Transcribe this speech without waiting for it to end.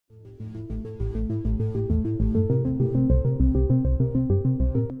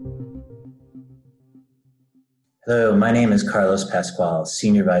Hello, my name is Carlos Pascual,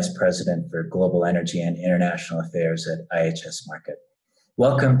 Senior Vice President for Global Energy and International Affairs at IHS Markit.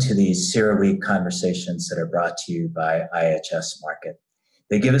 Welcome to these CERAWeek conversations that are brought to you by IHS Markit.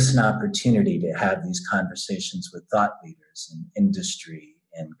 They give us an opportunity to have these conversations with thought leaders in industry,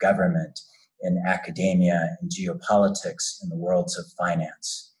 in government, in academia, in geopolitics, in the worlds of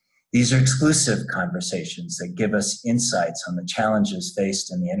finance. These are exclusive conversations that give us insights on the challenges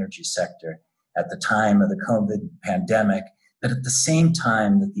faced in the energy sector at the time of the COVID pandemic, but at the same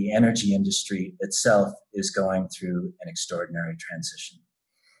time that the energy industry itself is going through an extraordinary transition.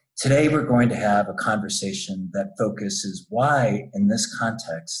 Today, we're going to have a conversation that focuses why, in this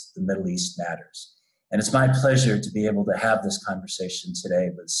context, the Middle East matters. And it's my pleasure to be able to have this conversation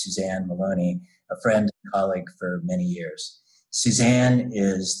today with Suzanne Maloney, a friend and colleague for many years. Suzanne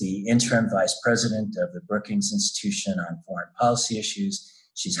is the interim vice president of the Brookings Institution on Foreign Policy Issues.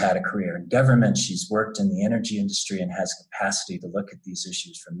 She's had a career in government. She's worked in the energy industry and has capacity to look at these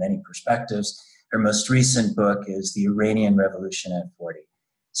issues from many perspectives. Her most recent book is The Iranian Revolution at 40.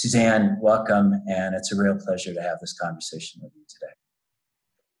 Suzanne, welcome, and it's a real pleasure to have this conversation with you today.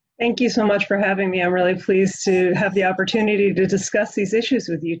 Thank you so much for having me. I'm really pleased to have the opportunity to discuss these issues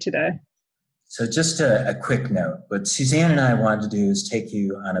with you today. So just a quick note, what Suzanne and I wanted to do is take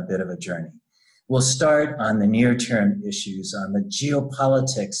you on a bit of a journey. We'll start on the near-term issues, on the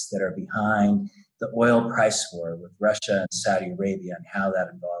geopolitics that are behind the oil price war with Russia and Saudi Arabia and how that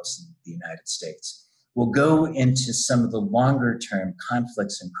involves the United States. We'll go into some of the longer-term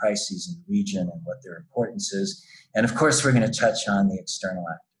conflicts and crises in the region and what their importance is. And of course, we're going to touch on the external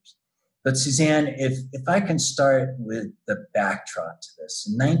actors. But Suzanne, if I can start with the backdrop to this.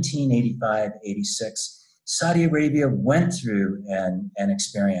 In 1985-86, Saudi Arabia went through an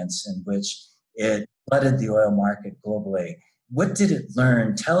experience in which it flooded the oil market globally. What did it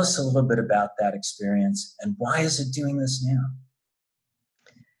learn? Tell us a little bit about that experience and why is it doing this now?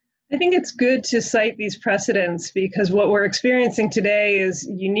 I think it's good to cite these precedents because what we're experiencing today is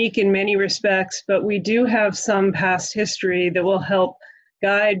unique in many respects, but we do have some past history that will help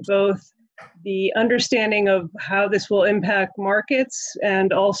guide both the understanding of how this will impact markets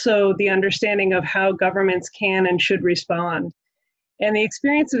and also the understanding of how governments can and should respond. And the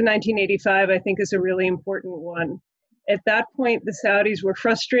experience of 1985, I think, is a really important one. At that point, the Saudis were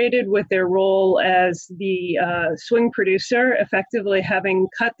frustrated with their role as the swing producer, effectively having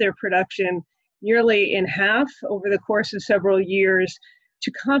cut their production nearly in half over the course of several years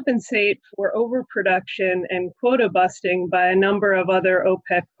to compensate for overproduction and quota busting by a number of other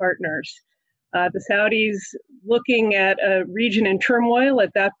OPEC partners. The Saudis, looking at a region in turmoil,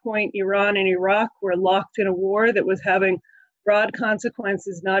 at that point, Iran and Iraq were locked in a war that was having broad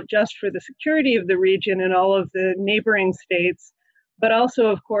consequences, not just for the security of the region and all of the neighboring states, but also,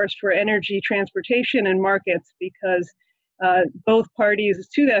 of course, for energy, transportation, and markets, because both parties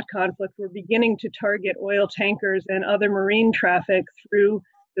to that conflict were beginning to target oil tankers and other marine traffic through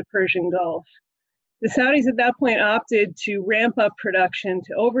the Persian Gulf. The Saudis at that point opted to ramp up production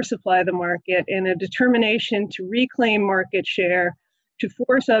to oversupply the market in a determination to reclaim market share, to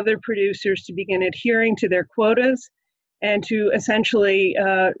force other producers to begin adhering to their quotas, and to essentially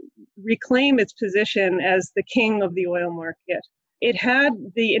reclaim its position as the king of the oil market. It had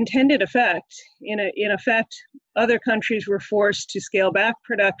the intended effect. In effect, other countries were forced to scale back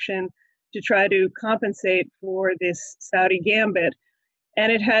production to try to compensate for this Saudi gambit.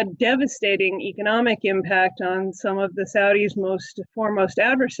 And it had devastating economic impact on some of the Saudis' foremost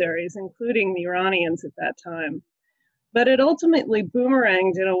adversaries, including the Iranians at that time. But it ultimately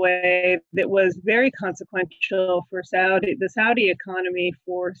boomeranged in a way that was very consequential for the Saudi economy,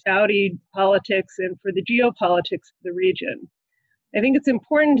 for Saudi politics, and for the geopolitics of the region. I think it's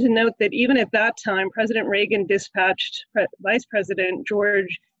important to note that even at that time, President Reagan dispatched Vice President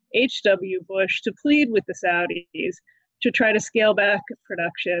George H.W. Bush to plead with the Saudis to try to scale back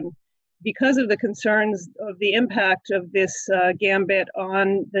production because of the concerns of the impact of this gambit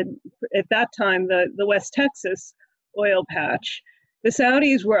on, at that time, the West Texas oil patch. The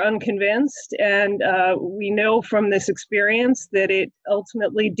Saudis were unconvinced, and we know from this experience that it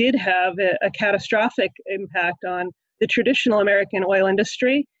ultimately did have a catastrophic impact on the traditional American oil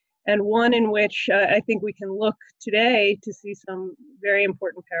industry, and one in which I think we can look today to see some very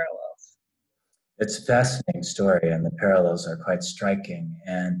important parallels. It's a fascinating story, and the parallels are quite striking.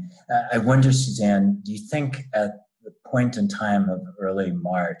 And I wonder, Suzanne, do you think at the point in time of early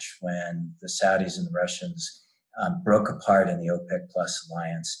March when the Saudis and the Russians broke apart in the OPEC Plus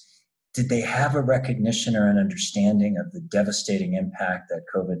alliance, did they have a recognition or an understanding of the devastating impact that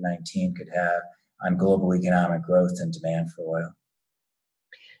COVID-19 could have on global economic growth and demand for oil?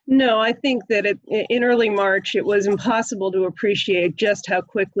 No, I think that in early March, it was impossible to appreciate just how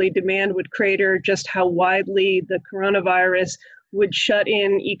quickly demand would crater, just how widely the coronavirus would shut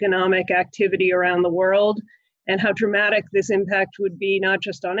in economic activity around the world, and how dramatic this impact would be, not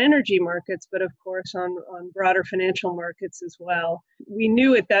just on energy markets, but of course on broader financial markets as well. We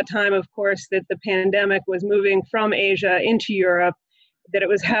knew at that time, of course, that the pandemic was moving from Asia into Europe, that it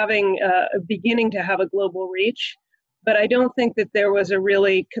was beginning to have a global reach. But I don't think that there was a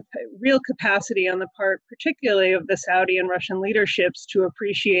real capacity on the part, particularly of the Saudi and Russian leaderships, to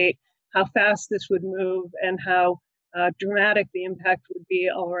appreciate how fast this would move and how dramatic the impact would be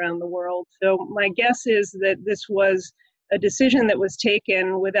all around the world. So my guess is that this was a decision that was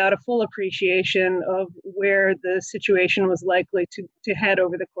taken without a full appreciation of where the situation was likely to head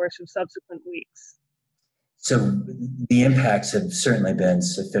over the course of subsequent weeks. So the impacts have certainly been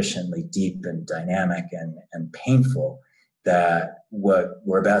sufficiently deep and dynamic and painful that what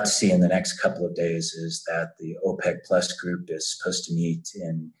we're about to see in the next couple of days is that the OPEC Plus group is supposed to meet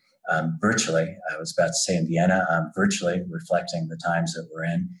in virtually, I was about to say in Vienna, virtually reflecting the times that we're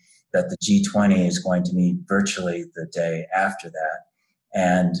in, that the G20 is going to meet virtually the day after that.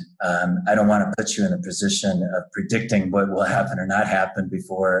 And I don't want to put you in a position of predicting what will happen or not happen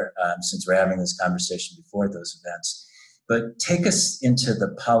before, since we're having this conversation before those events. But take us into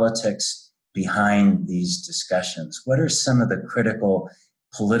the politics behind these discussions. What are some of the critical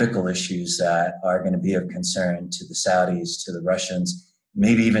political issues that are going to be of concern to the Saudis, to the Russians,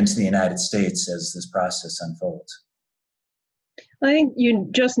 maybe even to the United States as this process unfolds? I think you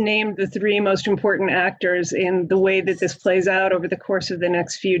just named the three most important actors in the way that this plays out over the course of the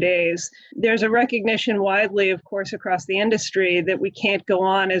next few days. There's a recognition widely, of course, across the industry that we can't go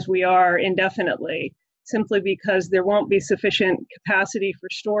on as we are indefinitely, simply because there won't be sufficient capacity for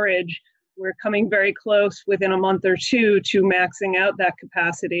storage. We're coming very close within a month or two to maxing out that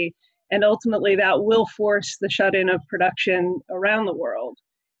capacity. And ultimately, that will force the shut-in of production around the world.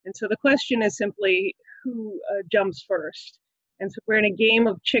 And so the question is simply who jumps first? And so we're in a game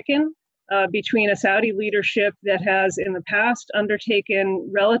of chicken between a Saudi leadership that has in the past undertaken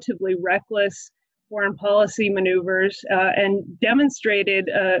relatively reckless foreign policy maneuvers and demonstrated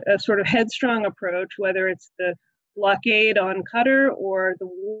a sort of headstrong approach, whether it's the blockade on Qatar or the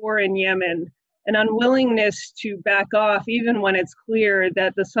war in Yemen, an unwillingness to back off even when it's clear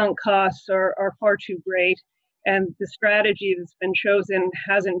that the sunk costs are far too great and the strategy that's been chosen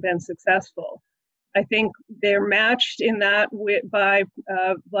hasn't been successful. I think they're matched in that by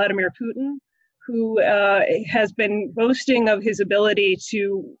Vladimir Putin, who has been boasting of his ability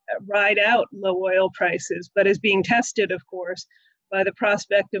to ride out low oil prices, but is being tested, of course, by the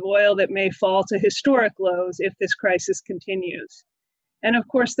prospect of oil that may fall to historic lows if this crisis continues. And of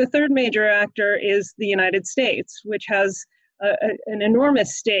course, the third major actor is the United States, which has an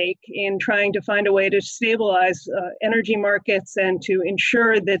enormous stake in trying to find a way to stabilize energy markets and to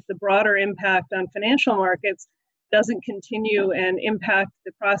ensure that the broader impact on financial markets doesn't continue and impact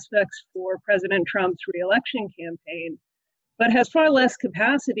the prospects for President Trump's reelection campaign, but has far less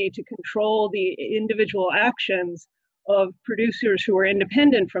capacity to control the individual actions of producers who are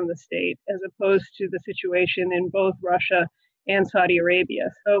independent from the state, as opposed to the situation in both Russia and Saudi Arabia.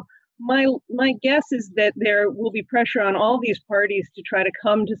 So my guess is that there will be pressure on all these parties to try to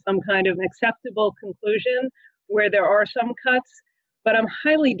come to some kind of an acceptable conclusion where there are some cuts, but I'm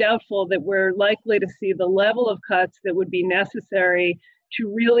highly doubtful that we're likely to see the level of cuts that would be necessary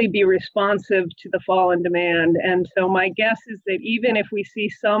to really be responsive to the fall in demand. And so my guess is that even if we see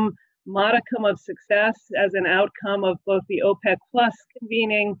some modicum of success as an outcome of both the OPEC Plus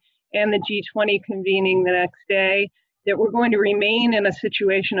convening and the G20 convening the next day, that we're going to remain in a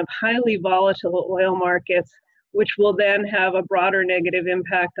situation of highly volatile oil markets, which will then have a broader negative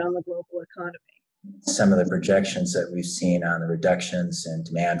impact on the global economy. Some of the projections that we've seen on the reductions in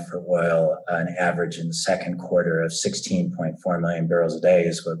demand for oil, an average in the second quarter of 16.4 million barrels a day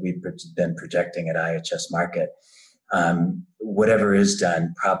is what we've been projecting at IHS Markit. Whatever is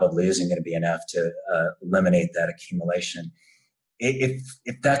done probably isn't going to be enough to eliminate that accumulation.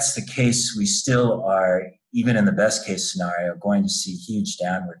 If that's the case, we still are, even in the best case scenario, going to see huge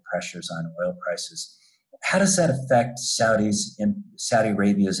downward pressures on oil prices. How does that affect Saudi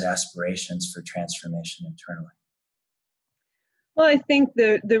Arabia's aspirations for transformation internally? Well, I think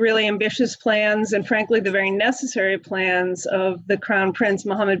the really ambitious plans and frankly the very necessary plans of the Crown Prince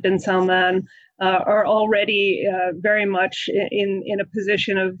Mohammed bin Salman are already very much in a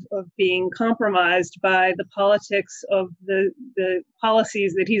position of being compromised by the politics of the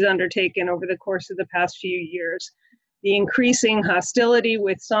policies that he's undertaken over the course of the past few years. The increasing hostility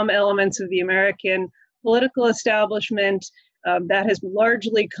with some elements of the American political establishment, That has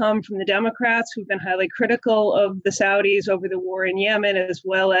largely come from the Democrats, who've been highly critical of the Saudis over the war in Yemen, as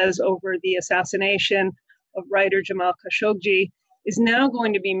well as over the assassination of writer Jamal Khashoggi, is now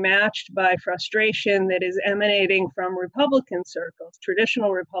going to be matched by frustration that is emanating from Republican circles,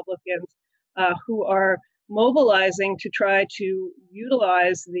 traditional Republicans, who are mobilizing to try to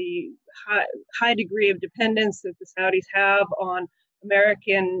utilize the high degree of dependence that the Saudis have on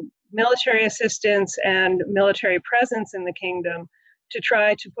American military assistance and military presence in the kingdom to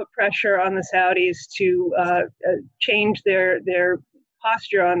try to put pressure on the Saudis to change their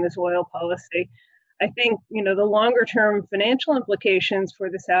posture on this oil policy. I think, the longer term financial implications for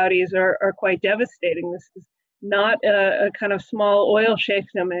the Saudis are quite devastating. This is not a kind of small oil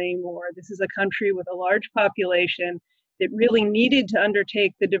sheikhdom anymore. This is a country with a large population that really needed to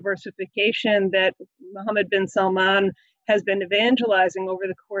undertake the diversification that Mohammed bin Salman has been evangelizing over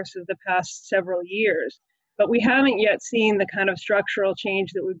the course of the past several years. But we haven't yet seen the kind of structural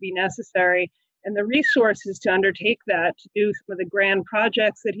change that would be necessary and the resources to undertake that, to do some of the grand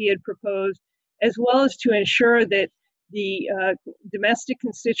projects that he had proposed, as well as to ensure that the domestic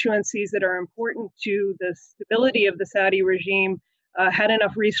constituencies that are important to the stability of the Saudi regime had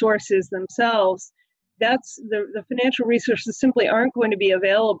enough resources themselves. That's the financial resources simply aren't going to be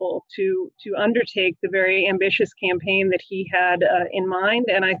available to undertake the very ambitious campaign that he had in mind.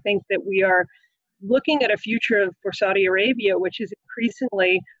 And I think that we are looking at a future for Saudi Arabia, which is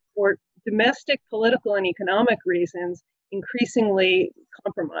increasingly, for domestic, political, and economic reasons, increasingly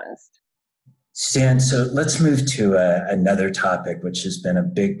compromised. Stan, so let's move to another topic, which has been a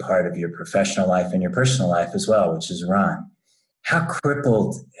big part of your professional life and your personal life as well, which is Iran. How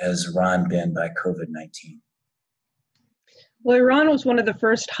crippled has Iran been by COVID-19? Well, Iran was one of the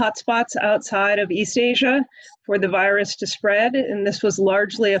first hotspots outside of East Asia for the virus to spread, and this was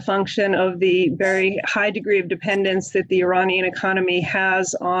largely a function of the very high degree of dependence that the Iranian economy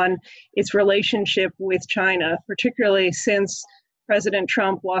has on its relationship with China, particularly since President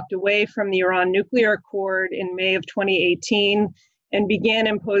Trump walked away from the Iran nuclear accord in May of 2018 and began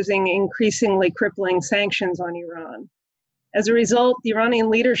imposing increasingly crippling sanctions on Iran. As a result, the Iranian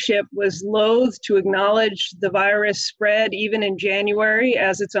leadership was loath to acknowledge the virus spread even in January,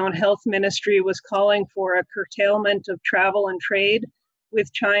 as its own health ministry was calling for a curtailment of travel and trade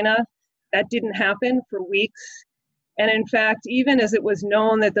with China. That didn't happen for weeks. And in fact, even as it was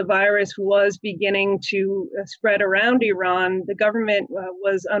known that the virus was beginning to spread around Iran, the government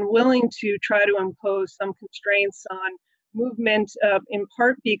was unwilling to try to impose some constraints on movement, in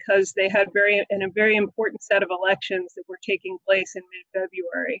part because they had a very important set of elections that were taking place in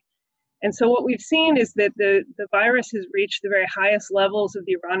mid-February. And so what we've seen is that the virus has reached the very highest levels of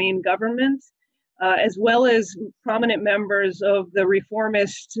the Iranian government, as well as prominent members of the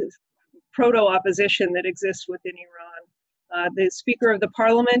reformist proto-opposition that exists within Iran. The Speaker of the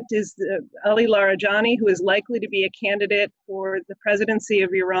Parliament is Ali Larijani, who is likely to be a candidate for the presidency of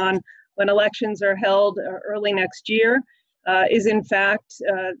Iran when elections are held early next year. Is in fact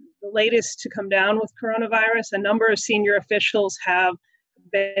the latest to come down with coronavirus. A number of senior officials have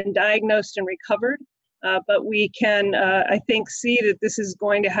been diagnosed and recovered, but we can, I think, see that this is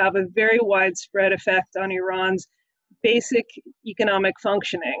going to have a very widespread effect on Iran's basic economic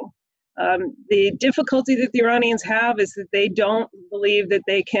functioning. The difficulty that the Iranians have is that they don't believe that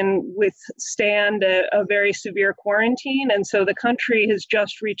they can withstand a very severe quarantine, and so the country has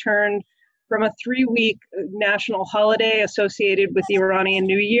just returned from a 3-week national holiday associated with the Iranian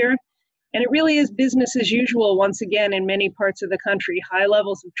New Year. And it really is business as usual once again in many parts of the country. High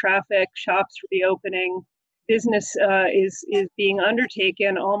levels of traffic, shops reopening, business is being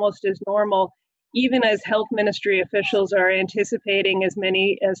undertaken almost as normal, even as health ministry officials are anticipating as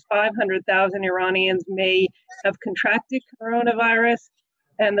many as 500,000 Iranians may have contracted coronavirus.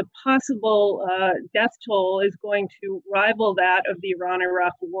 And the possible death toll is going to rival that of the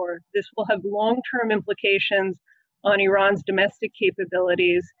Iran-Iraq war. This will have long-term implications on Iran's domestic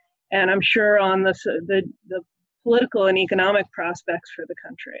capabilities, and I'm sure on the political and economic prospects for the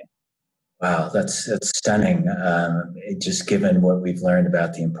country. Wow, that's stunning. Just given what we've learned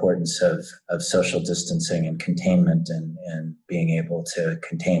about the importance of social distancing and containment and being able to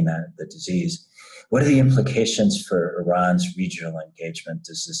contain the disease. What are the implications for Iran's regional engagement?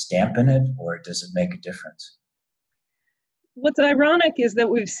 Does this dampen it or does it make a difference? What's ironic is that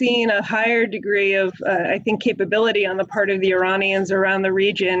we've seen a higher degree of, I think, capability on the part of the Iranians around the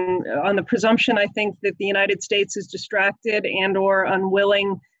region, on the presumption, I think, that the United States is distracted and or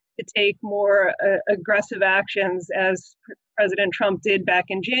unwilling to take more aggressive actions, as President Trump did back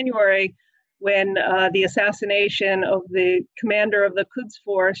in January, when the assassination of the commander of the Quds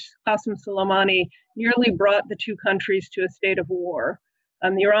Force, Qasem Soleimani, nearly brought the two countries to a state of war.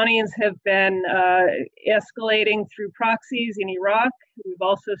 The Iranians have been escalating through proxies in Iraq. We've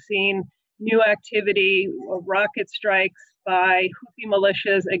also seen new activity of rocket strikes by Houthi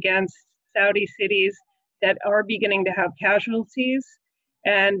militias against Saudi cities that are beginning to have casualties.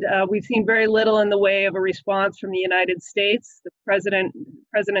 And we've seen very little in the way of a response from the United States. President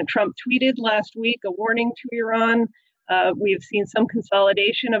Trump tweeted last week a warning to Iran. We've seen some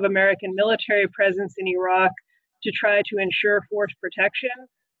consolidation of American military presence in Iraq to try to ensure force protection.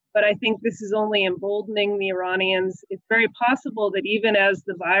 But I think this is only emboldening the Iranians. It's very possible that even as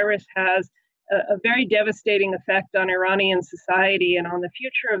the virus has a very devastating effect on Iranian society and on the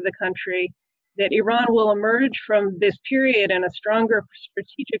future of the country, that Iran will emerge from this period in a stronger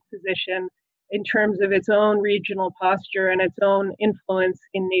strategic position in terms of its own regional posture and its own influence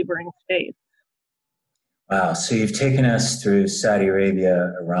in neighboring states. Wow. So you've taken us through Saudi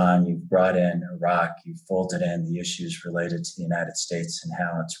Arabia, Iran, you've brought in Iraq, you've folded in the issues related to the United States and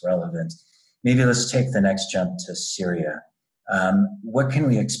how it's relevant. Maybe let's take the next jump to Syria. What can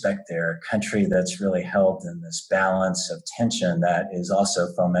we expect there? A country that's really held in this balance of tension that is also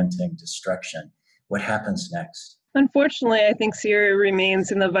fomenting destruction. What happens next? Unfortunately, I think Syria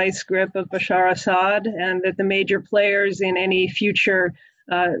remains in the vice grip of Bashar Assad, and that the major players in any future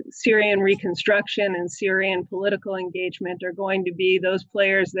Syrian reconstruction and Syrian political engagement are going to be those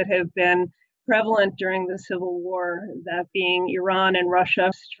players that have been prevalent during the civil war, that being Iran and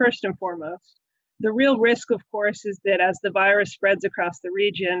Russia first and foremost. The real risk, of course, is that as the virus spreads across the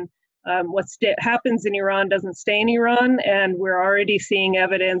region, what happens in Iran doesn't stay in Iran, and we're already seeing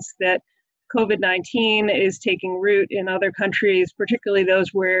evidence that COVID-19 is taking root in other countries, particularly those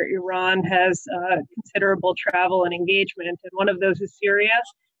where Iran has considerable travel and engagement. And one of those is Syria,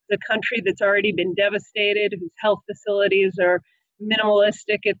 the country that's already been devastated, whose health facilities are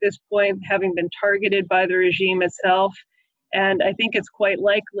minimalistic at this point, having been targeted by the regime itself. And I think it's quite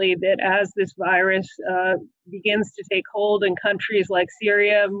likely that as this virus begins to take hold in countries like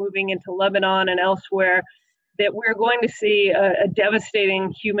Syria, moving into Lebanon and elsewhere, that we're going to see a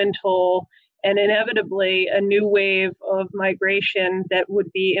devastating human toll and inevitably a new wave of migration that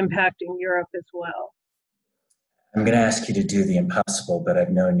would be impacting Europe as well. I'm going to ask you to do the impossible, but I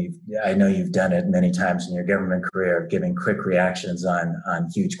know you've done it many times in your government career, giving quick reactions on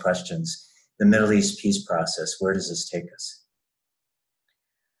huge questions. The Middle East peace process, where does this take us?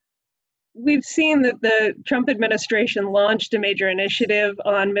 We've seen that the Trump administration launched a major initiative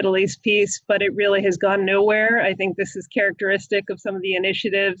on Middle East peace, but it really has gone nowhere. I think this is characteristic of some of the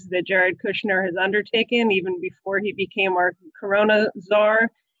initiatives that Jared Kushner has undertaken, even before he became our corona czar.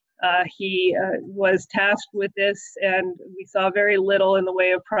 He was tasked with this, and we saw very little in the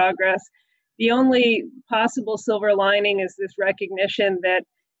way of progress. The only possible silver lining is this recognition that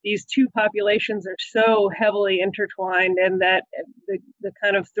these two populations are so heavily intertwined, and that the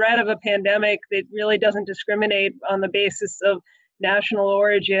kind of threat of a pandemic that really doesn't discriminate on the basis of national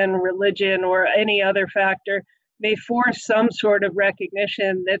origin, religion, or any other factor may force some sort of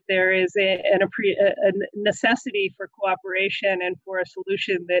recognition that there is a necessity for cooperation and for a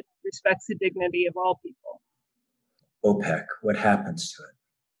solution that respects the dignity of all people. OPEC, what happens to it?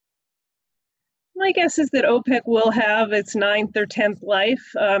 My guess is that OPEC will have its 9th or 10th life.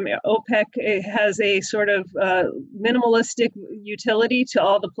 OPEC has a sort of minimalistic utility to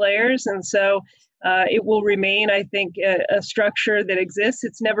all the players, and so it will remain, I think, a structure that exists.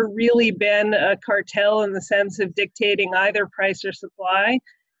 It's never really been a cartel in the sense of dictating either price or supply.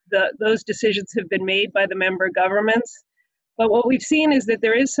 Those decisions have been made by the member governments. But what we've seen is that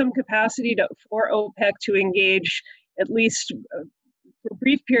there is some capacity for OPEC to engage, at least for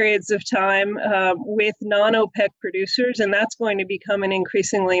brief periods of time, with non-OPEC producers, and that's going to become an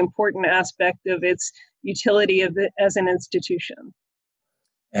increasingly important aspect of its utility as an institution.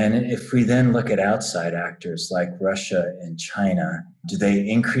 And if we then look at outside actors like Russia and China, do they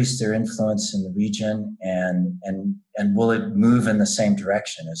increase their influence in the region, and will it move in the same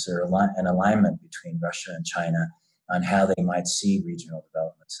direction? Is there an alignment between Russia and China on how they might see regional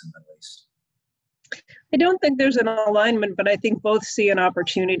developments in the Middle East? I don't think there's an alignment, but I think both see an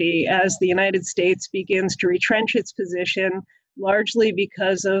opportunity as the United States begins to retrench its position, largely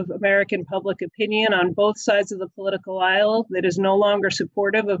because of American public opinion on both sides of the political aisle that is no longer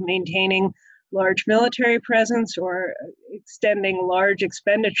supportive of maintaining large military presence or extending large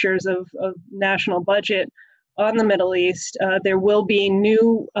expenditures of national budget on the Middle East. There will be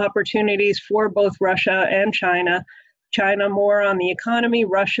new opportunities for both Russia and China. China more on the economy,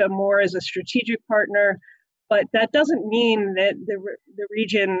 Russia more as a strategic partner. But that doesn't mean that the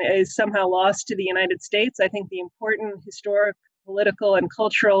region is somehow lost to the United States. I think the important historic, political, and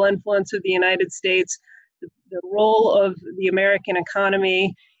cultural influence of the United States, the role of the American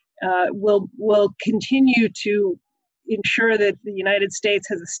economy, will continue to ensure that the United States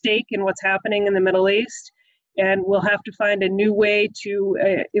has a stake in what's happening in the Middle East, and we'll have to find a new way to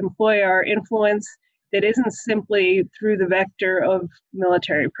employ our influence that isn't simply through the vector of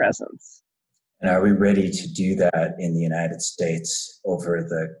military presence. And are we ready to do that in the United States over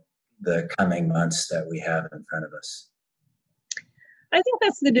the coming months that we have in front of us? I think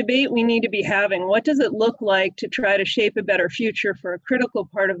that's the debate we need to be having. What does it look like to try to shape a better future for a critical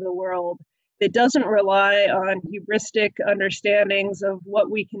part of the world that doesn't rely on hubristic understandings of what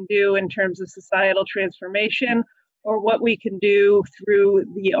we can do in terms of societal transformation or what we can do through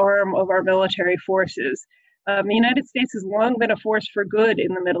the arm of our military forces? The United States has long been a force for good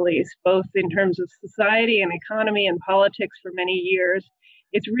in the Middle East, both in terms of society and economy and politics for many years.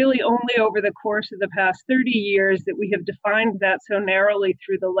 It's really only over the course of the past 30 years that we have defined that so narrowly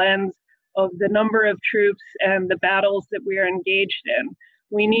through the lens of the number of troops and the battles that we are engaged in.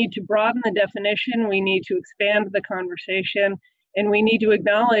 We need to broaden the definition, we need to expand the conversation, and we need to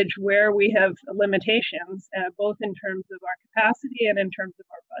acknowledge where we have limitations, both in terms of our capacity and in terms of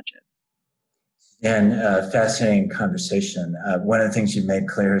our budget. And fascinating conversation. One of the things you've made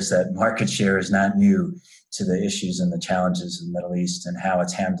clear is that market share is not new to the issues and the challenges of the Middle East, and how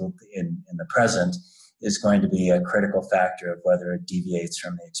it's handled in the present is going to be a critical factor of whether it deviates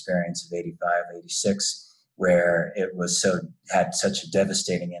from the experience of 85, 86, where it had such a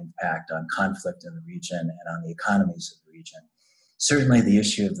devastating impact on conflict in the region and on the economies of the region. Certainly the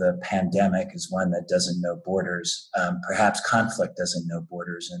issue of the pandemic is one that doesn't know borders. Perhaps conflict doesn't know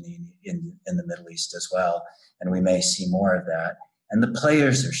borders in the Middle East as well, and we may see more of that. And the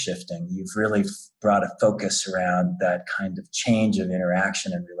players are shifting. You've really brought a focus around that kind of change of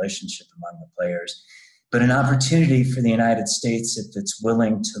interaction and relationship among the players. But an opportunity for the United States, if it's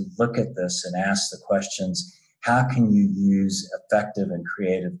willing to look at this and ask the questions, how can you use effective and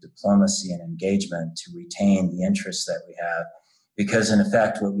creative diplomacy and engagement to retain the interests that we have? Because in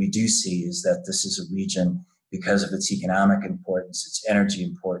effect, what we do see is that this is a region, because of its economic importance, its energy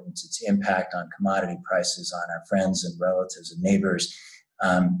importance, its impact on commodity prices, on our friends and relatives and neighbors,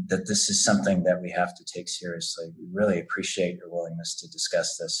 that this is something that we have to take seriously. We really appreciate your willingness to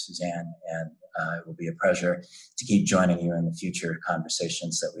discuss this, Suzanne, and it will be a pleasure to keep joining you in the future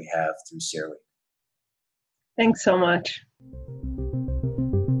conversations that we have through CERAWeek. Thanks so much.